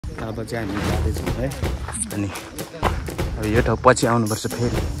अब चाहिँ हामी जाँदैछौँ है। अनि अब यो ठाउँ पछि आउनुपर्छ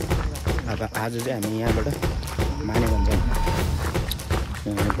फेरि। अब आज चाहिँ हामी यहाँबाट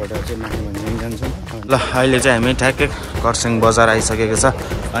यहाँबाट चाहिँ मानेभन्ज्याङ जान्छौँ। ल अहिले चाहिँ हामी ठ्याक्कै खरसाङ बजार आइसकेको छ।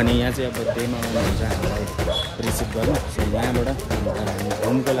 अनि यहाँ चाहिँ अब डेमा आउनुहुन्छ हामीलाई रिसिभ गर्नु। सो यहाँबाट हामी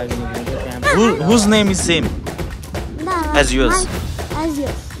घुमको लागि निक्लिन्छ। त्यहाँ whose name is same as yours? As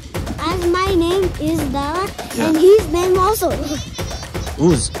yours. As my name is Dara and his name also.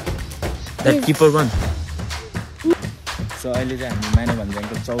 Whose? That keeper one. So अहिले चाहिँ हामी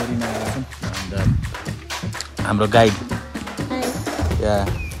मानेभन्ज्याङको चौरीमा आएको छौँ। अन्त हाम्रो guide Yeah.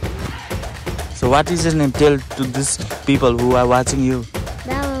 So what is your name? Tell to these people who are watching you.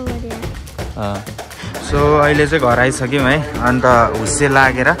 So अहिले चाहिँ घर आइसक्यौँ है। अन्त हुस्से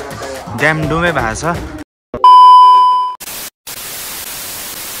लागेर ड्यामडुमै भएको छ।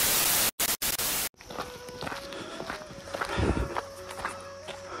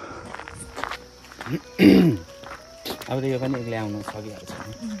 अब त यो पनि एक्लै आउनु सकिहाल्छ।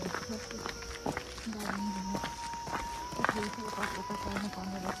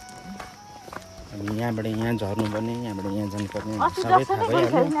 अब यहाँबाट यहाँ झर्नुपर्ने, यहाँबाट यहाँ जानुपर्ने सबै थाहा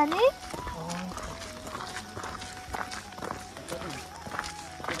भइहाल्यो।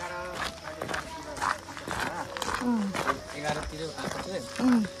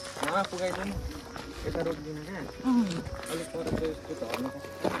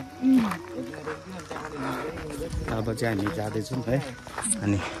 अब चाहिँ हामी जाँदैछौँ है।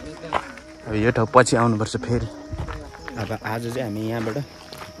 अनि अब यो ठाउँ पछि आउनुपर्छ फेरि। अब आज चाहिँ हामी यहाँबाट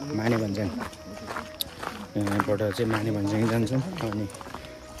मानेभन्ज्याङ मानेभन्ज्याङ जान्छौँ। अनि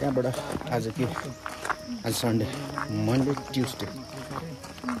त्यहाँबाट आज सन्डे, मन्डे,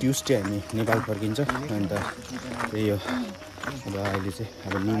 ट्युसडे हामी नेपाल फर्किन्छ। अन्त त्यही हो। अब अहिले चाहिँ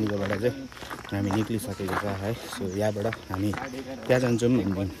अब निनीकोबाट चाहिँ हामी निक्लिसकेको छ है। सो यहाँबाट हामी त्यहाँ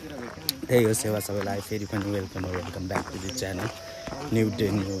जान्छौँ। त्यही हो सेवा सबैलाई फेरि पनि welcome back to the channel. New day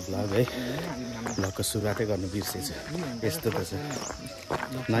new vlog है। भ्लगको सुरुवातै गर्नु बिर्सेछु। यस्तो त छ।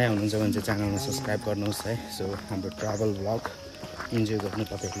 नयाँ हुनुहुन्छ भने चाहिँ च्यानलमा सब्सक्राइब गर्नुहोस् है। सो हाम्रो ट्राभल भ्लग इन्जोय गर्नु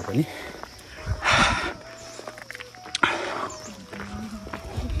तपाईँहरूले पनि।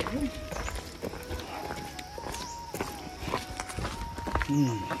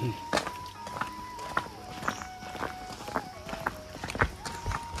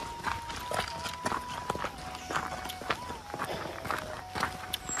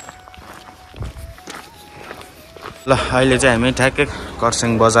 ल अहिले चाहिँ हामी ठ्याक्कै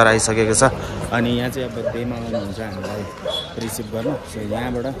खरसाङ बजार आइसकेको छ। अनि यहाँ चाहिँ अब डेमा आउनुहुन्छ हामीलाई रिसिभ गर्नु। सो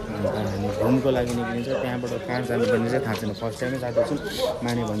यहाँबाट हामी घुमको लागि निक्लिन्छ। त्यहाँबाट कहाँ जानुपर्ने चाहिँ थाहा छैन। फर्स्ट टाइमै जाँदैछौँ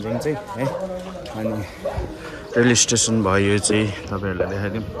मानेभन्ज्याङ चाहिँ है। अनि रेल स्टेसन भयो यो चाहिँ तपाईँहरूलाई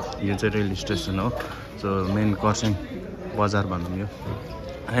देखाइदिउँ। यो चाहिँ रेल स्टेसन हो। सो मेन खरसाङ बजार भनौँ यो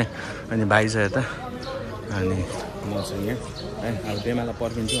है। अनि भाइ छ यता अनि म चाहिँ यहाँ है। अब डेमालाई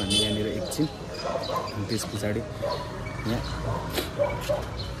पर्खिन्छु हामी यहाँनिर एकछिन। त्यस पछाडि यहाँ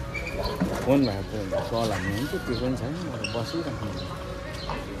फोन भएको कल हान्नु हुन्छ त्यो पनि छैन। बसिराख्नु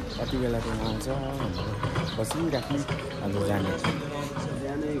कति बेला चाहिँ आउँछ बसिराख्नु अन्त जाने।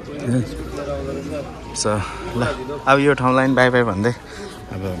 ल अब यो ठाउँलाई बाई बाई भन्दै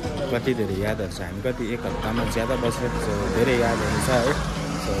अब कति धेरै यादहरू छ। हामी कति एक हप्तामा ज्यादा बसेको धेरै यादहरू छ है।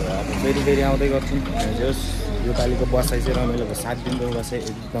 सो अब फेरि फेरि आउँदै गर्छौँ। जस योपालिको बसाइ चाहिँ रमाइलो भयो। 7 दिनको बसाइ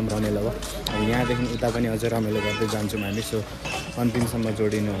एकदम रमाइलो भयो। अब यहाँदेखि उता पनि अझै रमाइलो गर्दै जान्छौँ हामी। सो अन्तिमसम्म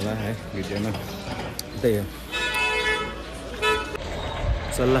जोडिनु होला है भिडियोमा। त्यही हो।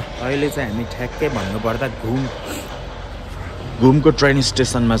 सो ल अहिले चाहिँ हामी ठ्याक्कै भन्नुपर्दा घुमको ट्रेन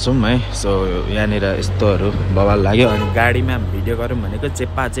स्टेसनमा छौँ है। सो यहाँनिर यस्तोहरू बवाल लाग्यो। अनि गाडीमा भिडियो गरौँ भनेको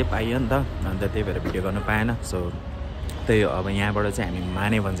चेप्पा आइयो नि त। अन्त त्यही भएर भिडियो गर्न पाएन। सो त्यही हो। अब यहाँबाट चाहिँ हामी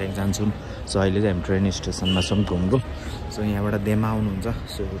मानेभन्ज्याङ जान्छौँ। सो अहिले चाहिँ हामी ट्रेन स्टेसनमा छौँ घुमको। सो यहाँबाट डेमा आउनुहुन्छ।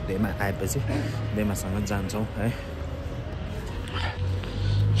 सो डेमा आएपछि डेमासँग जान्छौँ है।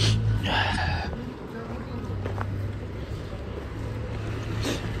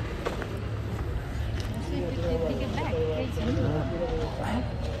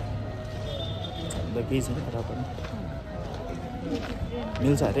 केही छैन तर पनि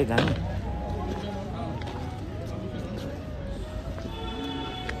मिल्छ अरे जानु।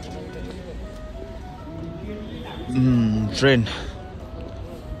 ट्रेन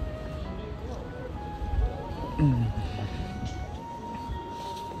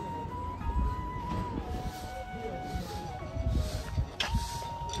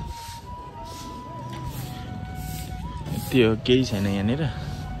त्यो केही छैन यहाँनिर।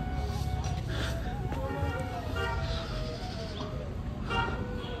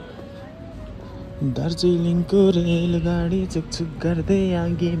 दार्जिलिङको रेलगाडी चुकचुक गर्दै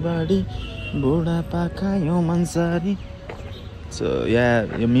अघि बढी बुढापाका यो मनसारी सो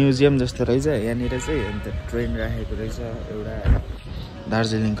यहाँ यो म्युजियम जस्तो रहेछ यहाँनिर चाहिँ अन्त ट्रेन राखेको रहेछ एउटा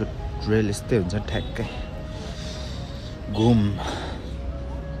दार्जिलिङको रेल यस्तै हुन्छ ठ्याक्कै घुम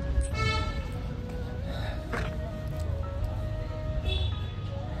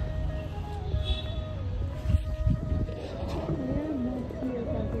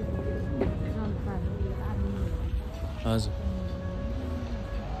हजुर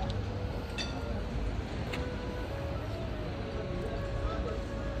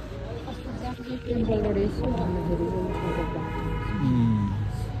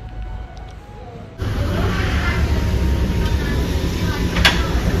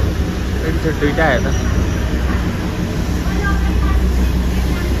दुईटा आयो त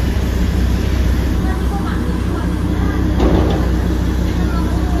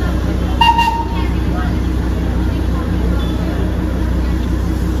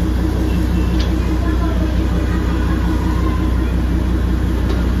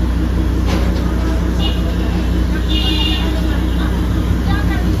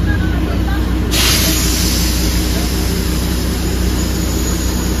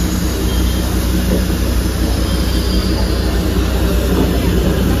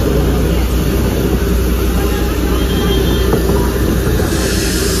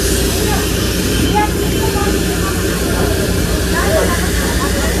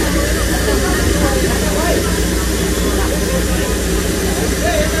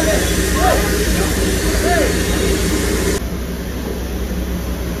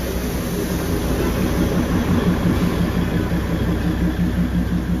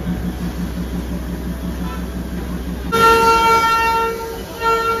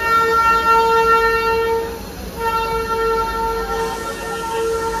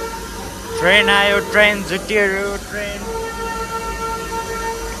ट्रेन आयो ट्रेन जुटियो ट्रेन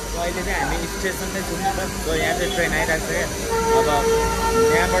अहिले चाहिँ हामी स्टेसनमै छौँ नि यहाँ चाहिँ ट्रेन आइरहेको छ क्या अब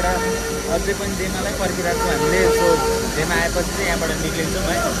यहाँबाट अझै पनि जेमालाई पर्खिरहेको छौँ हामीले सो जेमा आएपछि चाहिँ यहाँबाट निक्लिन्छौँ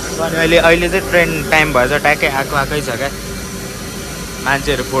है अनि अहिले चाहिँ ट्रेन टाइम भएछ ट्याक्कै आएकै छ क्या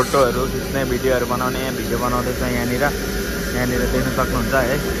मान्छेहरू फोटोहरू खिच्ने भिडियोहरू बनाउने यहाँ भिडियो बनाउँदैछ यहाँनिर देख्न सक्नुहुन्छ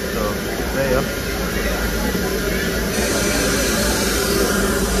है सो त्यही हो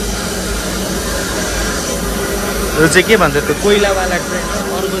यो चाहिँ के भन्छ त्यो कोइलावाला ट्रेन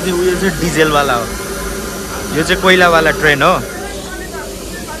हो अर्को चाहिँ उयो चाहिँ डिजेलवाला हो यो चाहिँ कोइलावाला ट्रेन हो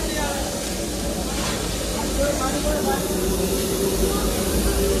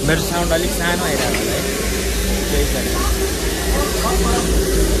मेरो साउन्ड अलिक सानो आइरहेको छ है त्यही कारण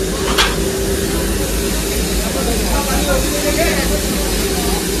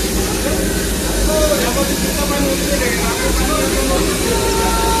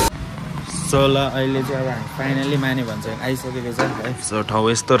सो ल अहिले चाहिँ अब हामी फाइनली मानेभन्ज्याङ आइसकेको छ है सो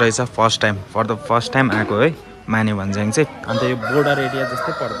ठाउँ यस्तो रहेछ फर द फर्स्ट टाइम आएको है मानेभन्ज्याङ चाहिँ अन्त यो बोर्डर एरिया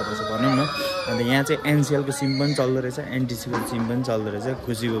जस्तै पर्दो रहेछ भनौँ न अन्त यहाँ चाहिँ एनसिएलको सिम पनि चल्दो रहेछ एनटिसीको सिम पनि चल्दो रहेछ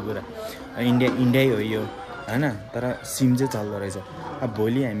खुसीको कुरा इन्डियै हो यो होइन तर सिम चाहिँ चल्दो रहेछ अब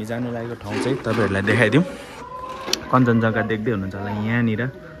भोलि हामी जानु लागेको ठाउँ चाहिँ तपाईँहरूलाई देखाइदिउँ कञ्चनजङ्घा देख्दै हुनुहुन्छ होला यहाँनिर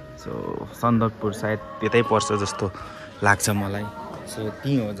सो सन्दकपुर सायद त्यतै पर्छ जस्तो लाग्छ मलाई सो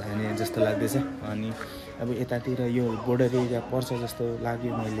त्यहीँ हो जाने जस्तो लाग्दैछ अनि अब यतातिर यो बोर्डर एरिया पर्छ जस्तो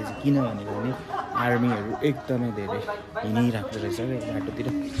लाग्यो मैले चाहिँ किन भनेको भने आर्मीहरू एकदमै धेरै हिँडिरहेको रहेछ क्या बाटोतिर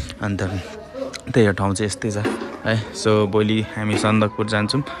अन्त त्यही हो ठाउँ चाहिँ यस्तै छ है सो भोलि हामी सन्दकपुर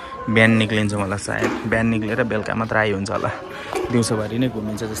जान्छौँ बिहान निक्लिन्छौँ होला सायद बिहान निक्लेर बेलुका मात्र आइ हुन्छ होला दिउँसोभरि नै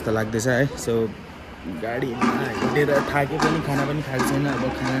घुमिन्छ जस्तो लाग्दैछ है सो गाडी हिँडेर थाके पनि खाना पनि खाएको छैन अब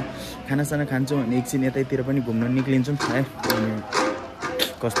खानासाना खान्छौँ भने एकछिन यतैतिर पनि घुम्न निक्लिन्छौँ है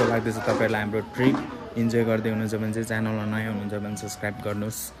कस्तो लाग्दैछ तपाईँहरूलाई हाम्रो ट्रिप इन्जोय गर्दै हुनुहुन्छ भने चाहिँ च्यानलमा नयाँ हुनुहुन्छ भने सब्सक्राइब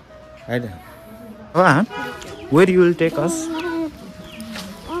गर्नुहोस् है त where you will take us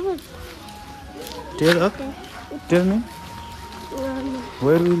tell me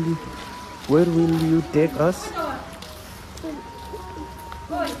where will you take us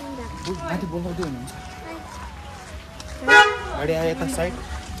माथि बोलाउँदै हुनुहुन्छ गाडी आयो यता side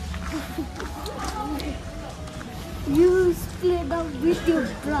You split up with your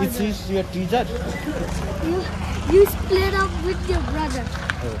brother. It's your teacher? You split up with your brother.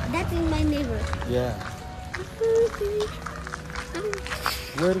 Oh. That is my neighbor. Yeah.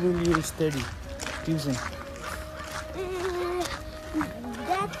 Where will you study? Tuition?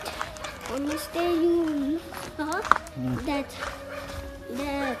 That on the study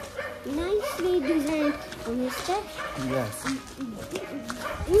that nicely designed on the steps. Yes.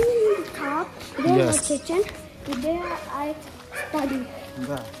 In the top, there's a kitchen. There I study.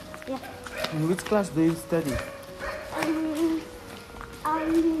 Yeah. Yeah. In which class do you study?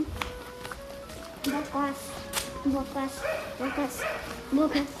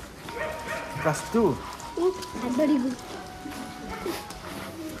 Class 2. Very good.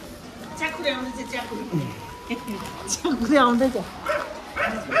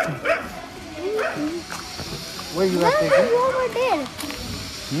 Where you are taking? Over there.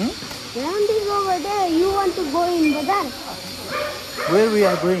 Ground is over there. You want to go in Bazaar? Where we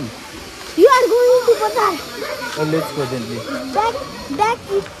are going? You are going to Bazaar. Oh, let's go then. Please.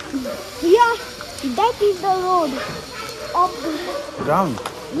 That is the road of the Ground?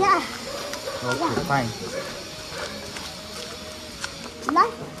 yeah. Okay, fine.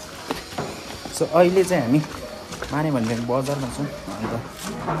 Like So अहिले चाहिँ हामी मानेभन्ज्याङ बजारमा छौँ अन्त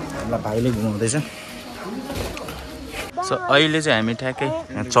हामीलाई भाइले घुमाउँदैछ so अहिले चाहिँ हामी ठ्याक्कै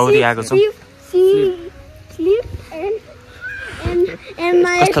चौरी आएको छौँ sleep and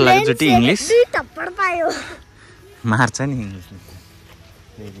my कस्तो लाग्यो जुटी इङ्ग्लिस थप्पड पायो मार्छ नि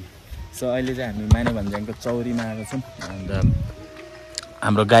इङ्ग्लिसले सो अहिले चाहिँ हामी मानेभन्ज्याङको चौरीमा आएको छौँ अन्त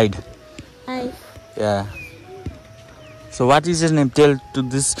हाम्रो guide Yeah. So what is your name? Tell to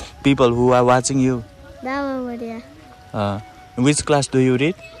these people who are watching you. Which class do you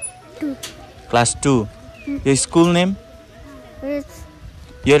read? 2. Class 2. Your school name?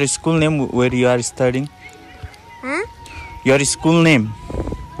 Your school name where you are studying? Huh? Your school name.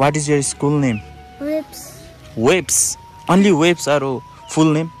 What is your school name? Whips. Whips. Only Whips are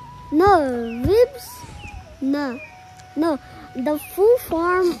full name? No, Whips. No. The full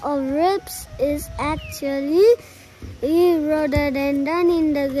form of RIPS is actually rhododendron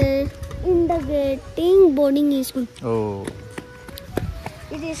integrating boarding school. Oh.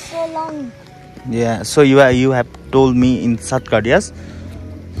 It is so long. Yeah. So you have told me in shortcut, yes?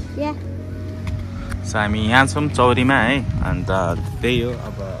 Yeah. So हामी यहाँ छौँ चौरीमा है अन्त त्यही हो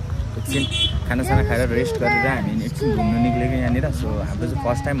अब एकछिन खानासाना खाएर रेस्ट गरेर हामी एकछिन घुम्न निक्लेको यहाँनिर सो हाम्रो चाहिँ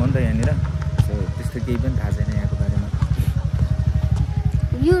फर्स्ट टाइम हो नि त यहाँनिर सो त्यस्तो केही पनि थाहा छैन यहाँको बारेमा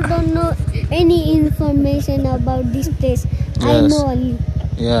You don't know any information about this place. Yes. I know only.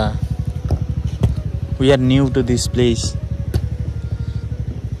 Yeah. We are new to this place.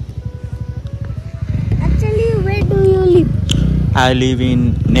 Actually, where do you live? I live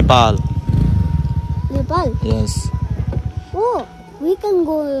in Nepal. Nepal? Yes. Oh, we can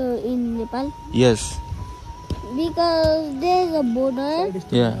go in Nepal. Yes. Because there's a border.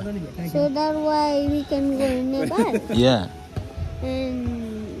 Yeah. So that's why we can go in Nepal. Yeah.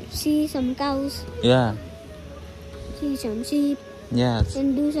 And see some cows. Yeah. See some sheep. Yes.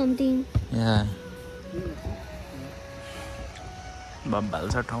 And do something. Yeah.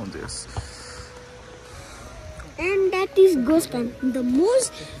 Babbalsa ठाउँ this. And that is Ghost Town, the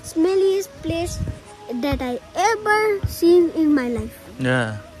most smelliest place that I ever seen in my life.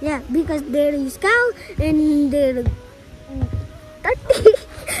 Yeah. Yeah, because there is cow and there is dirty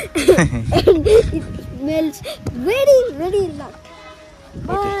and it smells very, very lot.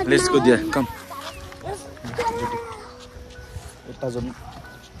 Okay, let's go there. Come.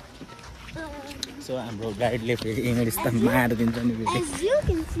 So हाम्रो गाइडले फेरि English त मारिदिन्छ नि फेरि. As you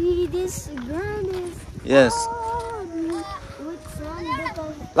can see, this ground is Yes. with sand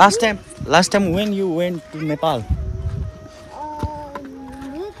because Last time when you went to Nepal?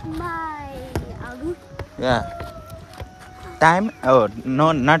 with my Agu. Yeah. Time? Oh,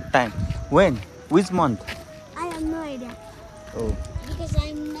 no, not time. When? Which month? I have no idea Oh. because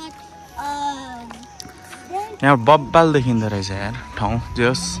I'm not there. यहाँ बब्बाल देखिँदो रहेछ यार ठाउँ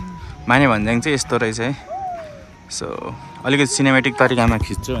जस मानेभन्ज्याङ चाहिँ यस्तो रहेछ है सो अलिकति सिनेमेटिक तरिकामा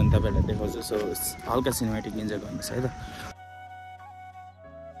खिच्छु अनि तपाईँलाई देखाउँछु सो हल्का सिनेमेटिक इन्जोय गर्नुहोस् है त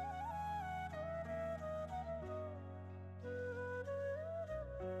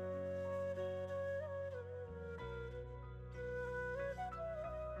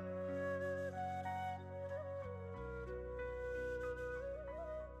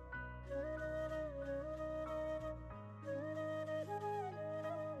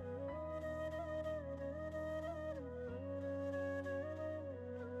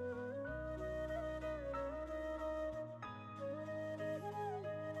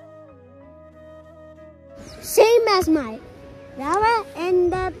Same as my Rava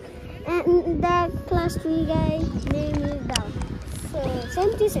and the class 3 guy name is Dava. So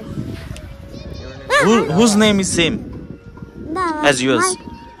same to same. Whose name is same? Dava. As yours?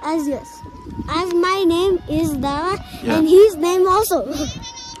 As yours. As my name is Dava Yeah. and his name also.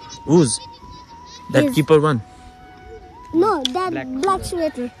 Whose? That His. keeper one? No, that black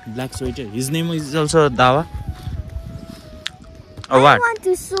sweater. Black sweater. His name is also Dawa? Or I what? want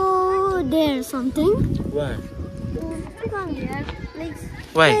to show there something. What? come here, please.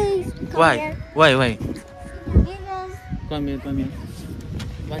 Why? Please come Why? here. Why? Because Come here.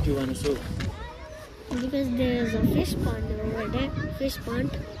 What you wanna show? Because there is a fish pond over there. Fish pond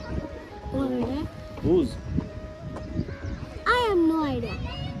over there. Whose? I have no idea.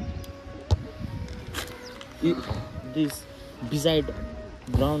 This beside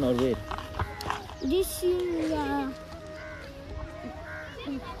ground or where? This is ground.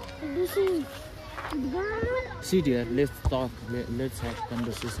 Sit here. Let's talk. Let's have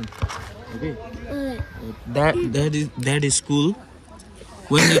conversation. Okay. Alright. That is school.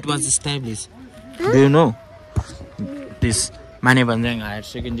 When it was established, do you know? This Manebhanjyang Higher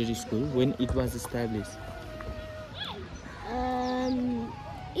Secondary School. When it was established?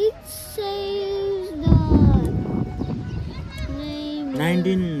 It says the name.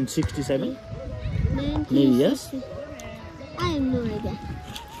 1967. Maybe yes. I have no idea.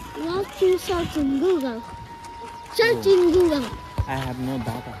 You have to search in Google. Search in Google. I have no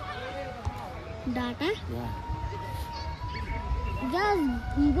data. Data. Yeah.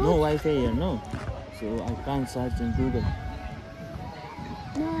 Just Google. No Wi-Fi here, no. So I can't search in Google.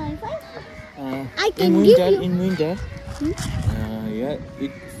 No Wi-Fi. I In can winter, give you. in winter, yeah,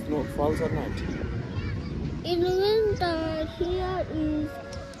 it snow falls or not? In winter, here is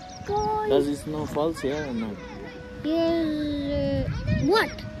cold. Does it snow falls here or not? Here's what?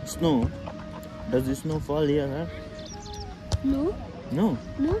 Snow. Does it snow fall here? Huh? No. No,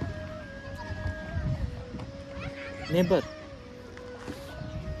 No. never.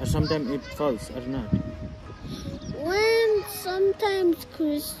 Or sometimes it falls or not. When sometimes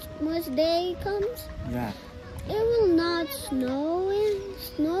Christmas Day comes, Yeah. it will not snow,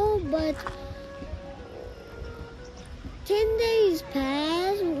 but 10 days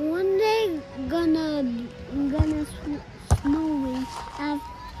pass. One day gonna snowing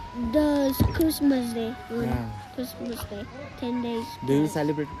after Christmas Day. On Yeah. Christmas Day, 10 days. Do you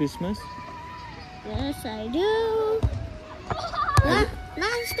celebrate Christmas? Yes, I do.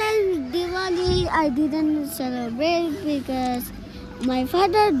 Last time Diwali I didn't celebrate because my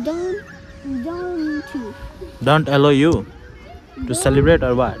father don't Don't allow you to celebrate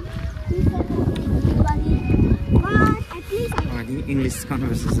or what? Diwali, but at least अनि English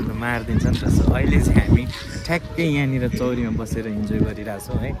conversation त मारिदिन्छ नि त so अहिले चाहिँ हामी ठ्याक्कै यहाँनिर चौरीमा बसेर इन्जोय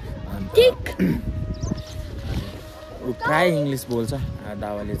गरिरहेछौँ है अन्त ऊ प्राय इङ्ग्लिस बोल्छ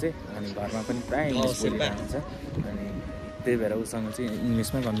दावाले चाहिँ अनि घरमा पनि प्राय इङ्ग्लिस बोलिरहेको हुन्छ अनि त्यही भएर उसँग चाहिँ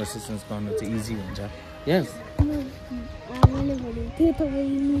इङ्ग्लिसमै कन्भर्सेसन्स गर्नु चाहिँ इजी हुन्छ यस मैले भनेको थिएँ तपाईँ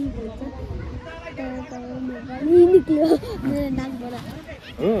भन्छ तर तपाईँ नेपाली निक्ल्यो मेरो नाकबाट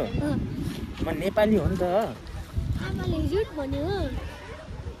हो म नेपाली हो नि त आमाले झुट भन्यो हो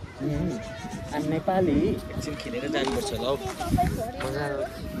अनि नेपाली एकछिन खेलेर जानुपर्छ होला हौ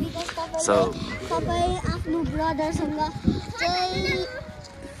सो तपाईँ आफ्नो ब्रदरसँग चाहिँ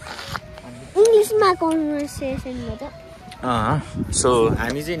इङ्ग्लिसमा कन्भर्सेसन गर्छ सो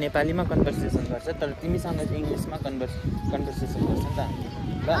हामी चाहिँ नेपालीमा कन्भर्सेसन गर्छ तर तिमीसँग चाहिँ इङ्ग्लिसमा कन्भर्सेसन गर्छ नि त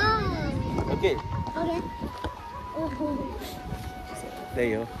ल ओके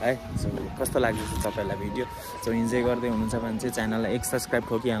त्यही हो है सो कस्तो लाग्दैछ तपाईँलाई भिडियो सो इन्जोय गर्दै हुनुहुन्छ भने चाहिँ च्यानललाई एक सब्सक्राइब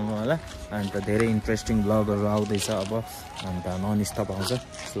ठोकिहाल्नु होला अन्त धेरै इन्ट्रेस्टिङ भ्लगहरू आउँदैछ अब अन्त ननस्टप आउँछ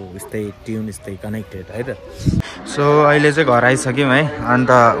सो यस्तै ट्युन यस्तै कनेक्टेड है त सो अहिले चाहिँ घर आइसक्यौँ है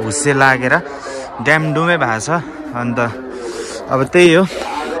अन्त हुस्से लागेर ड्याम डुमै भएको छ अन्त अब त्यही हो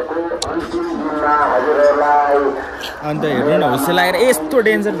अन्त हेर्नु न हुस्से लागेर यस्तो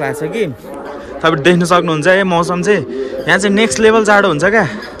डेन्जर भएको छ कि तपाईँ देख्न सक्नुहुन्छ है मौसम चाहिँ यहाँ चाहिँ नेक्स्ट लेभल जाडो हुन्छ क्या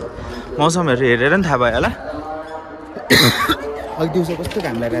मौसमहरू हेरेर नि थाहा भयो होला अघि दिउँसो कस्तो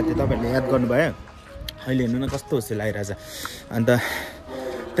घाम लागिरहेको थियो तपाईँहरूले याद गर्नुभयो अहिले हेर्नु न कस्तो हुस्से लागिरहेछ अन्त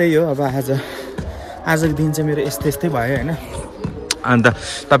त्यही हो अब आजको दिन चाहिँ मेरो यस्तै भयो होइन अन्त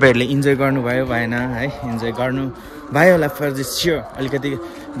तपाईँहरूले इन्जोय गर्नुभयो भएन है इन्जोय गर्नु भयो होला फर दिस स्योर अलिकति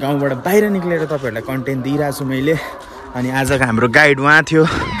गाउँबाट बाहिर निक्लेर तपाईँहरूलाई कन्टेन्ट दिइरहेको छु मैले अनि आजको हाम्रो गाइड उहाँ थियो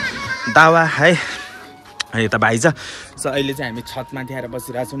दावा है यता भाइ छ सो अहिले चाहिँ हामी छतमाथि आएर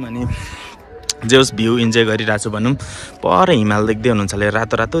बसिरहेको छौँ अनि जे होस् भ्यू इन्जोय गरिरहेको छु भनौँ पर हिमाल देख्दै हुनुहुन्छ होला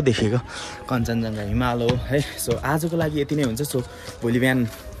रातो रातो देखेको कञ्चनजङ्घा हिमाल हो है सो आजको लागि यति नै हुन्छ सो भोलि बिहान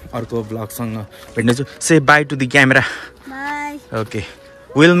अर्को ब्लगसँग भेट्नेछु से by two the camera by okay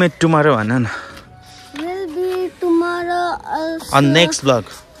will met tomorrow भन न will be tomorrow also on next vlog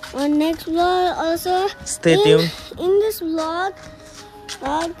on next vlog also Stay tuned. In this vlog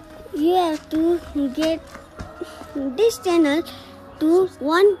you have to get this channel to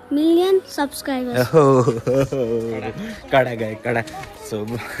 1 million subscribers. कडा गए कडा so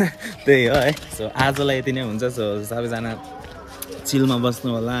त्यही हो है so आजलाई यति नै हुन्छ सो सबैजना चिलमा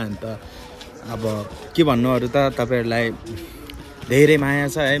बस्नु होला अन्त अब के भन्नु अरू त तपाईहरुलाई धेरै माया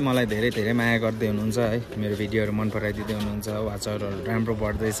छ है मलाई धेरै माया गर्दै हुनुहुन्छ है मेरो भिडियोहरु मन पराइदिदै हुनुहुन्छ वाचरहरु राम्रो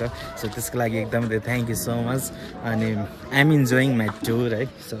बढ्दै छ सो त्यसको लागि एकदमै थ्यांक यू सो मच अनि I am enjoying my tour है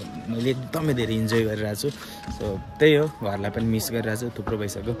सो मैले एकदमै धेरै इन्जोय गरिरहेको छु सो त्यही हो घरलाई पनि मिस गरिरहेको छु थुप्रो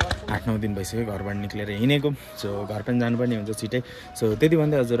भइसक्यो 8-9 दिन भइसक्यो घरबाट निक्लेर हिँडेको सो घर पनि जानुपर्ने हुन्छ छिटै सो त्यति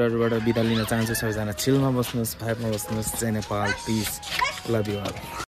भन्दै हजुरहरुबाट बिदा लिन चाहन्छु सबैजना चिलमा बस्नुस् भाइबमा बस्नुस् जय Nepal piece love you all